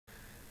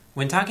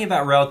When talking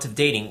about relative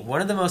dating,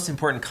 one of the most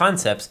important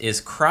concepts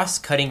is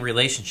cross-cutting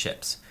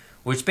relationships,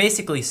 which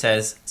basically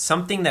says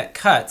something that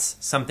cuts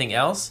something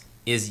else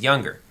is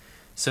younger.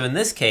 So in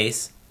this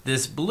case,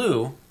 this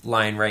blue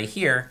line right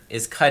here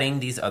is cutting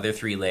these other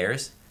three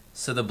layers,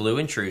 so the blue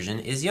intrusion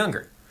is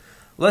younger.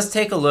 Let's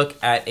take a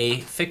look at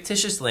a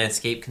fictitious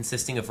landscape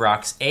consisting of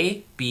rocks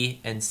A, B,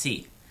 and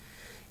C.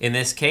 In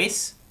this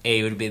case,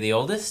 A would be the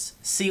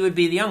oldest, C would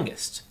be the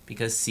youngest,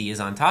 because C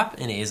is on top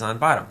and A is on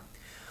bottom.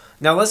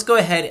 Now let's go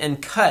ahead and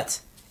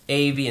cut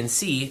A, B, and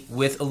C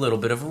with a little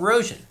bit of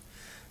erosion.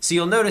 So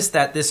you'll notice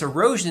that this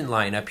erosion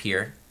line up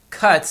here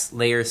cuts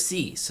layer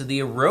C. So the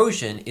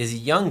erosion is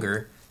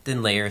younger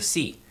than layer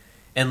C.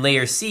 And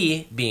layer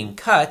C being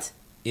cut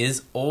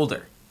is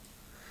older.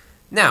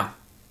 Now,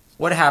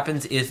 what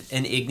happens if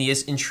an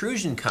igneous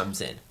intrusion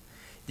comes in?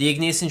 The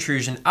igneous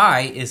intrusion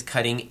I is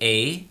cutting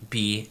A,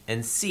 B,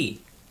 and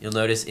C. You'll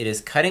notice it is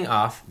cutting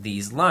off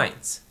these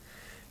lines.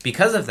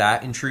 Because of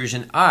that,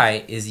 intrusion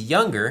I is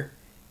younger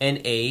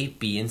and A,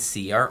 B, and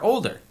C are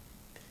older.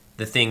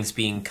 The things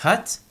being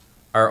cut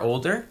are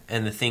older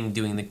and the thing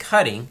doing the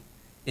cutting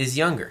is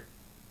younger.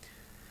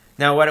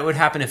 Now what would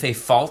happen if a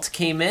fault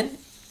came in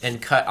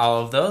and cut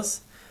all of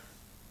those?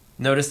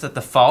 Notice that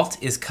the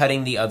fault is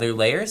cutting the other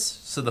layers,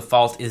 so the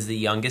fault is the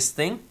youngest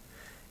thing,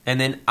 and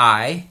then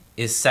I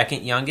is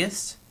second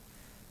youngest,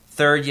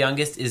 third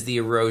youngest is the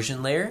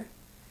erosion layer,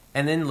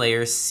 and then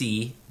layers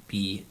C,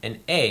 B, and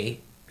A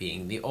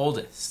being the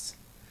oldest.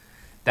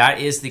 That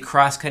is the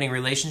cross-cutting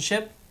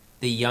relationship.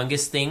 The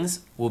youngest things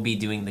will be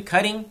doing the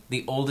cutting,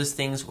 the oldest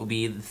things will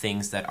be the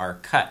things that are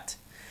cut.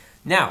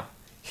 Now,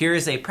 here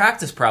is a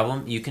practice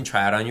problem you can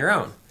try out on your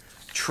own.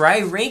 Try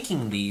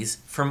ranking these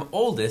from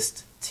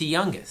oldest to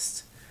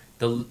youngest.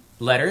 The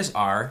letters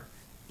are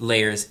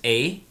layers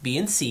A, B,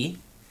 and C,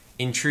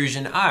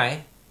 intrusion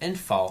I, and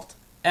fault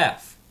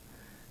F.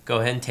 Go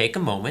ahead and take a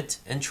moment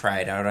and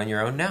try it out on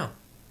your own now.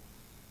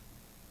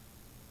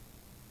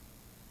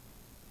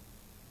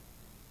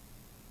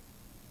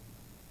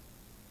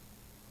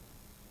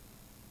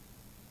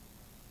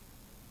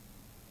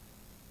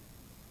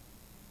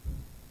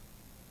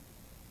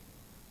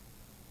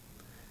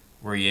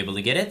 Were you able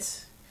to get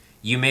it?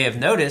 You may have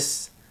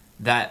noticed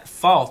that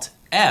fault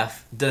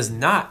F does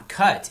not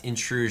cut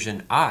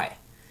intrusion I.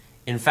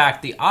 In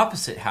fact, the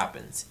opposite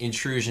happens.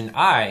 Intrusion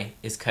I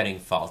is cutting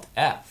fault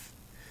F.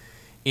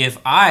 If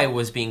I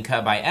was being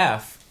cut by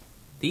F,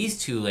 these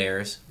two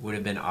layers would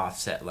have been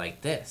offset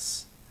like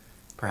this.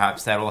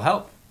 Perhaps that will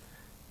help.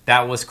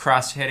 That was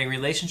cross-cutting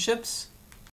relationships.